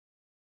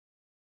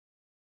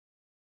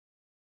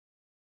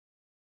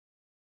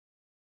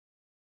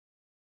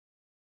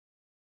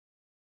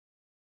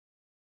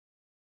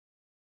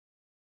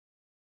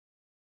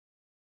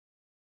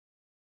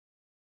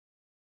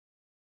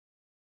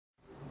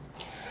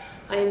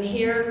I am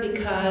here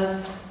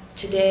because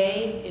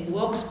today in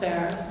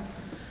Wilkes-Barre,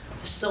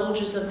 the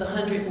soldiers of the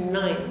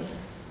 109th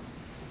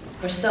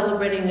are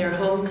celebrating their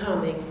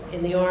homecoming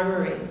in the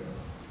armory,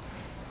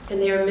 and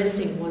they are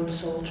missing one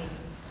soldier.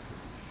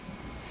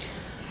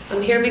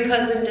 I'm here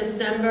because in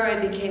December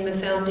I became a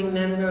founding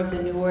member of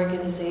the new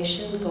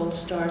organization, Gold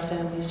Star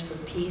Families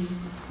for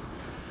Peace.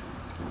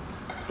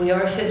 We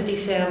are 50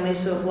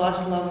 families who have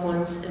lost loved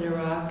ones in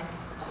Iraq,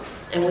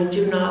 and we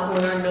do not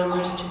want our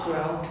numbers to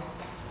grow.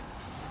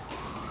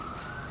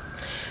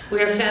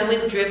 We are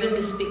families driven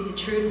to speak the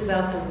truth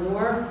about the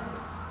war,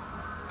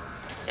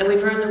 and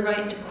we've earned the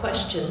right to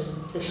question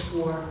this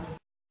war.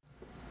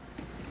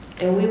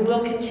 And we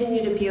will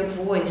continue to be a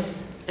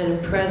voice and a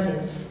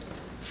presence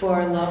for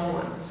our loved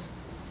ones.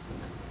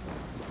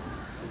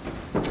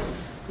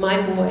 My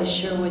boy,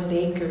 Sherwood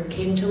Baker,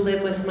 came to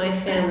live with my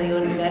family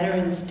on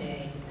Veterans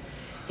Day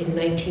in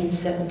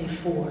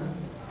 1974.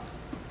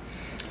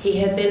 He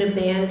had been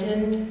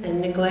abandoned and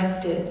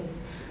neglected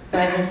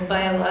by his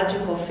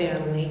biological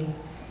family,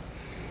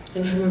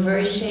 and from a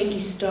very shaky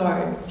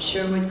start,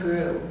 Sherwood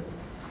grew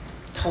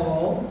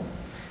tall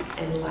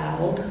and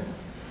loud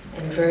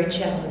and very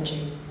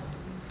challenging.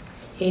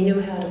 He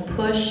knew how to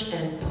push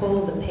and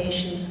pull the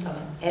patience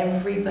of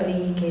everybody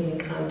he came in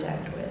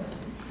contact with.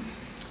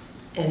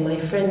 And my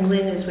friend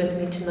Lynn is with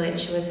me tonight.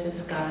 She was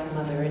his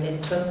godmother, and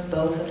it took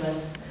both of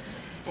us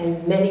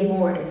and many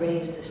more to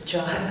raise this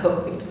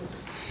child.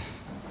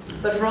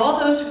 But for all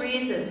those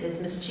reasons,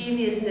 his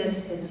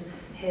mischievousness,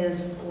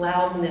 his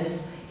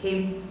loudness,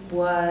 he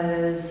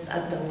was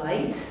a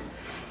delight.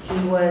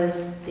 He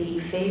was the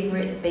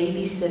favorite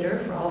babysitter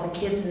for all the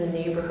kids in the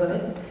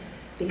neighborhood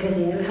because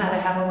he knew how to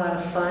have a lot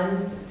of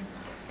fun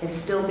and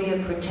still be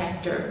a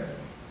protector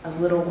of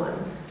little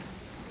ones.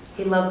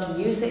 He loved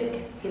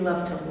music, he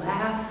loved to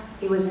laugh,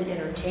 he was an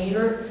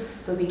entertainer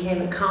who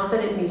became a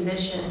competent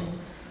musician,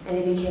 and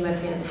he became a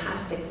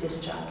fantastic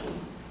disc jockey.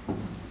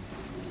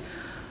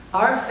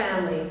 Our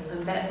family,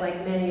 I bet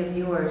like many of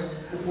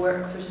yours, have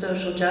worked for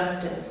social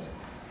justice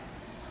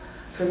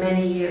for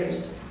many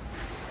years.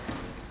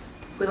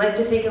 We like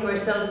to think of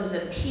ourselves as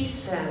a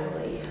peace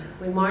family.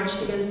 We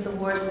marched against the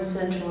wars in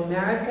Central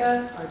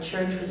America. Our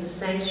church was a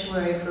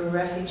sanctuary for a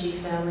refugee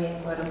family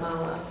in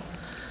Guatemala.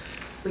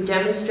 We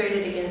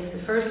demonstrated against the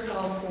first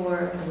Gulf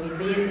War, and we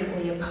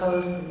vehemently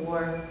opposed the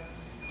war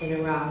in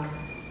Iraq.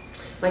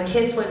 My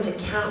kids went to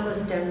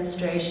countless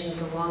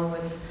demonstrations along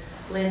with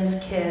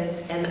Lynn's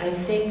kids, and I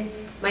think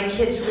my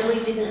kids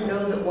really didn't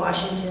know that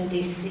Washington,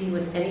 D.C.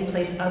 was any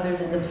place other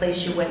than the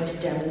place you went to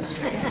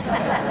demonstrate.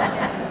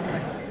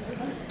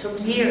 It took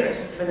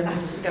years for them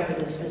to discover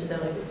the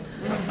Smithsonian.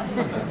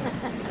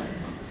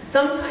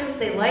 Sometimes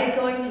they liked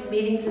going to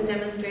meetings and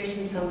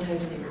demonstrations,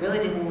 sometimes they really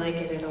didn't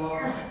like it at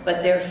all,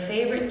 but their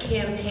favorite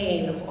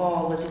campaign of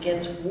all was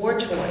against war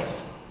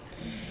toys.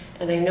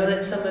 And I know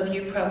that some of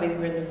you probably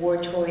were in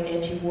the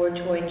anti-war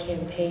toy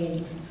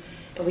campaigns.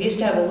 And we used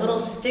to have a little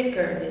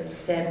sticker that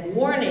said,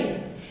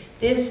 "Warning,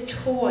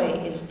 this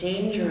toy is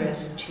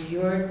dangerous to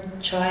your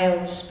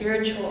child's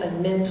spiritual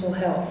and mental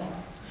health."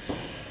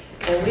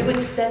 And we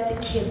would set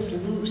the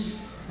kids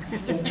loose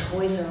in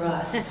Toys R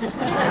Us,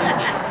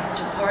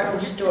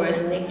 department stores,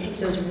 and they'd take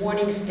those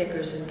warning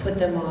stickers and put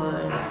them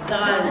on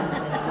guns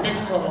and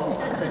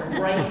missiles and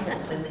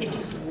rifles, and they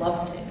just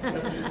loved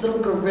it. Little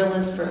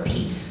guerrillas for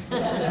peace.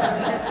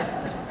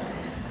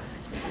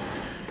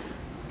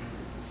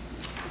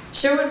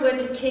 Sherwood went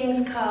to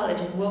King's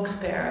College in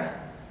Wilkes-Barre,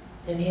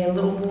 and he had a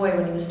little boy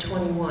when he was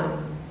 21.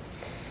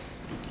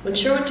 When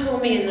Sherwood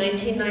told me in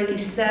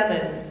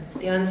 1997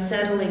 the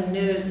unsettling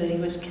news that he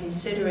was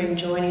considering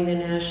joining the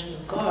National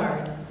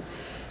Guard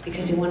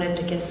because he wanted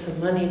to get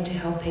some money to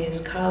help pay his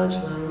college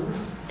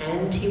loans,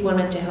 and he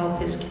wanted to help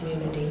his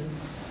community,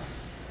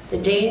 the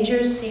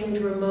dangers seemed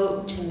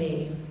remote to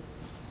me.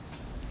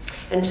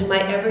 And to my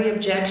every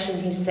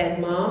objection, he said,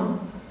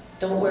 "Mom,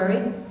 don't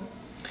worry.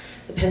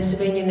 The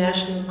Pennsylvania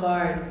National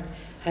Guard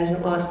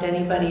hasn't lost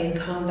anybody in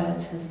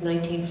combat since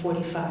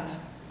 1945.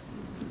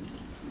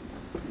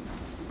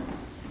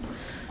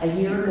 A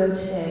year ago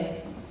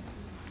today,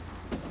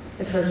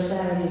 the first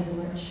Saturday of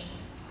March,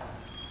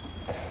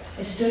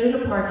 I stood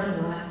in a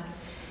parking lot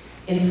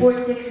in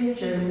Fort Dix, New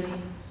Jersey,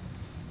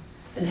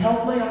 and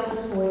held my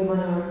oldest boy in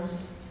my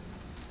arms,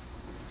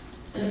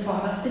 and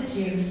fought off the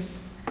tears.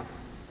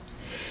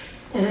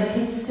 And I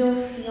can still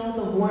feel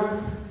the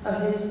warmth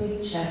of his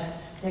big chest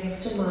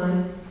next to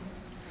mine.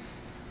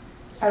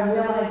 I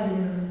realize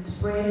now it's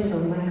branded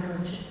on my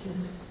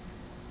consciousness.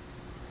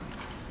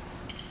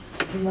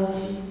 I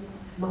love you,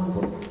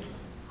 mumbled.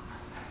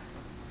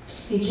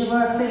 Each of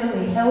our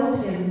family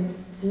held him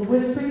and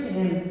whispered to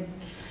him,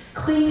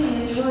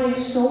 clinging and trying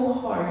so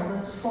hard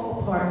not to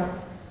fall apart.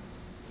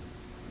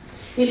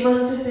 It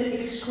must have been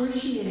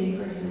excruciating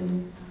for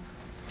him.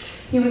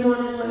 He was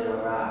on his way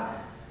to Iraq,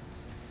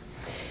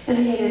 and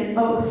he had an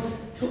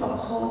oath to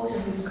uphold to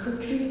his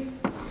country,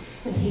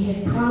 and he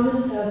had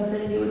promised us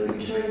that he would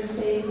return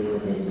safely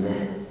with his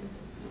men.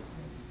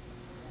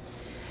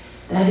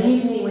 That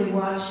evening we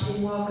watched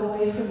him walk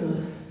away from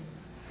us,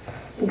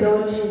 and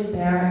go into his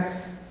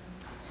barracks.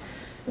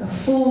 A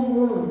full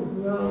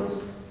moon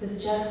rose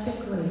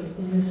majestically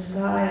in the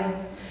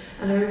sky,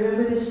 and I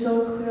remember this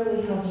so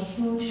clearly how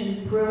huge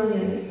and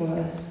brilliant it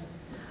was.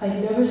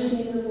 I'd never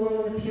seen the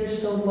world appear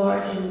so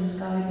large in the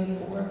sky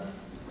before,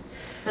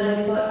 and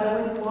I thought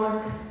I would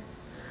mark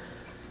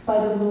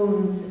by the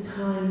moons the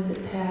times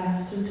that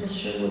passed until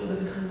Sherwood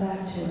would come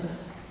back to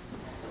us.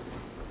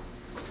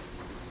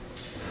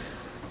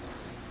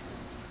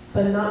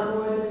 But not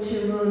more than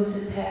 2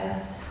 moons had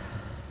passed.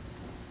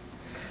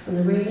 On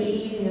the rainy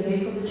evening of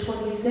April the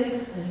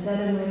 26th, I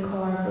sat in my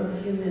car for a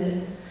few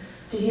minutes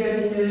to hear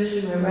the news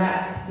from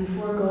Iraq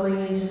before going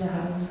into the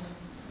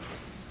house.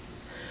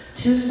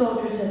 2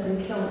 soldiers had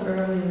been killed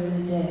earlier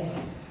in the day.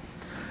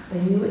 I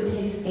knew it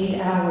takes 8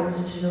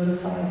 hours to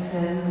notify a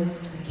family.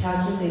 I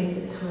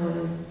calculated the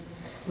time.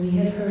 We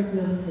had heard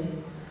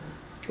nothing.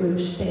 We were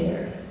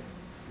scared.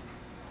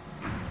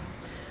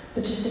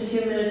 But just a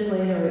few minutes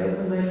later, I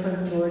opened my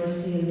front door to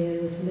see a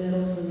man with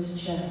medals on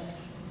his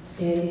chest,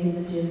 standing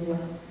in the dim light.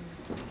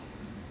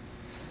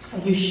 "Are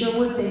you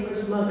Sherwood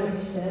Baker's mother?"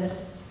 he said.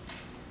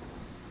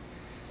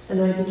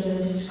 And I began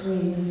to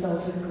scream and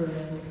fell to the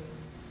ground.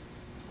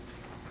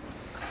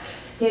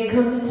 He had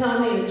come to tell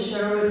me that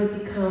Sherwood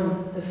had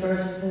become the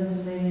first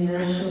Pennsylvania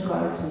National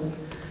Guardsman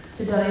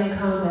to die in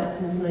combat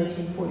since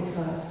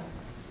 1945.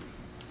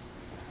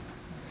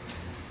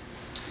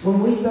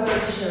 When we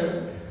buried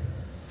Sherwood,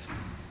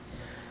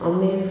 on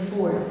May the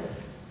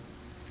 4th,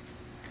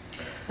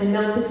 I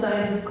knelt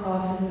beside his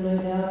coffin and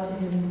I vowed to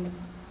him,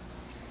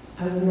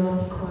 I would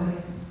not be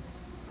quiet.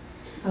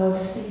 I will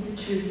speak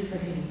the truth for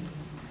him.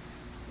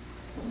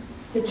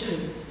 The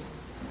truth.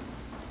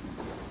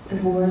 The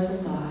war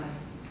is a lie,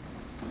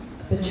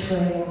 a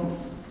betrayal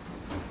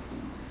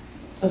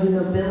of the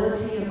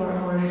nobility of our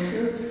armed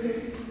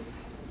services,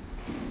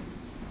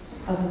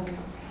 of the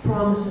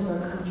promise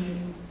of our country.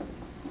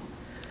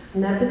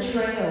 And that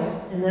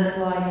betrayal and that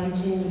lie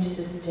continue to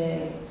this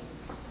day.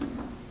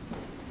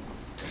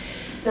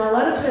 Now, a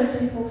lot of times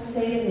people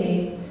say to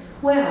me,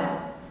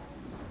 well,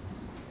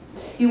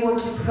 you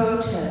want to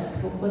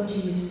protest, but what do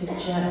you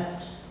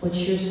suggest?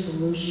 What's your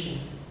solution?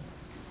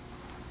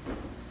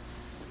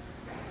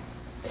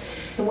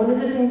 And one of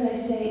the things I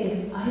say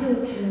is, I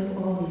don't have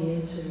all the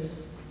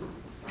answers.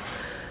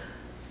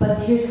 But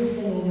here's the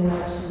thing I know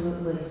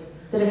absolutely,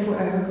 that if we're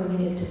ever going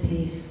to get to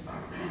peace,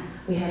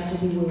 we have to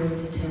be willing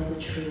to tell the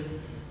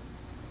truth.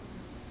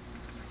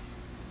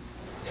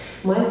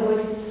 My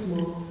voice is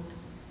small,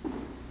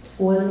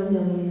 one in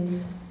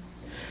millions.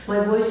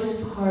 My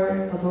voice is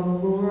part of a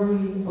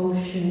roaring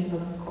ocean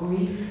of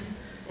grief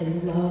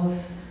and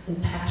love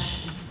and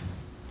passion.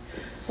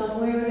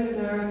 Somewhere in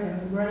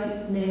America,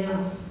 right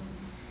now,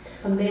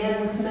 a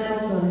man with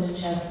medals on his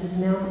chest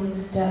is mounting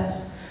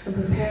steps and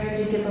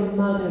preparing to give a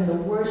mother the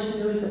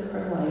worst news of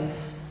her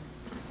life.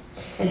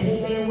 And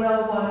he may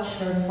well watch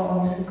her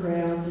fall to the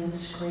ground and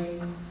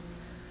scream.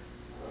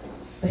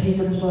 But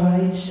he's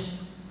obliged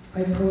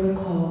by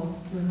protocol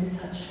not to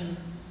touch her.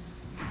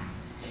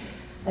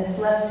 That's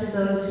left to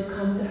those who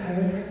come to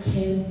her and her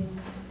kin,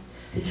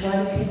 to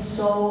try to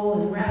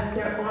console and wrap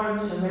their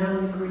arms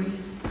around the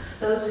grief.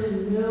 Those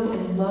who knew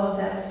and loved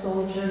that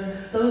soldier,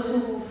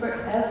 those who will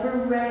forever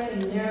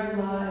reckon their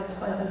lives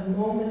by the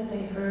moment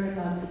they heard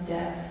about the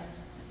death.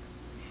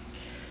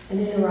 And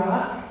in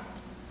Iraq,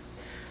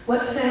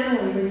 what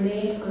family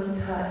remains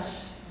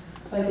untouched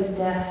by the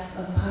death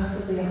of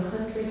possibly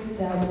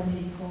 100,000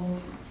 people?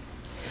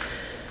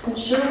 Since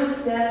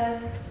Sherwood's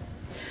death,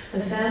 my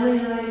family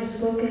and I have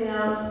spoken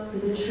out for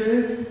the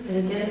truth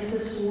and against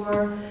this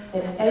war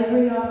at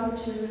every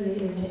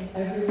opportunity and to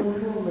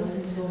everyone who will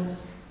listen to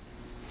us.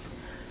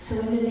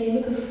 So in the name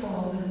of the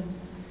fallen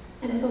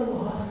and the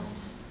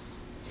lost,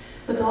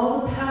 with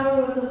all the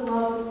power of the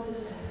love we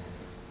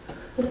possess,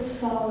 let's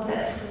follow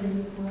that flame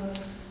of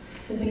love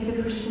and be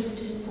the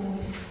persistent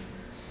voice.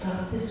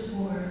 Stop this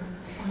war,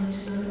 find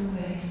another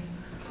way.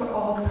 For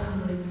all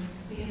time,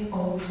 we have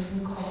always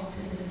been called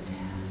to this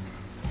task.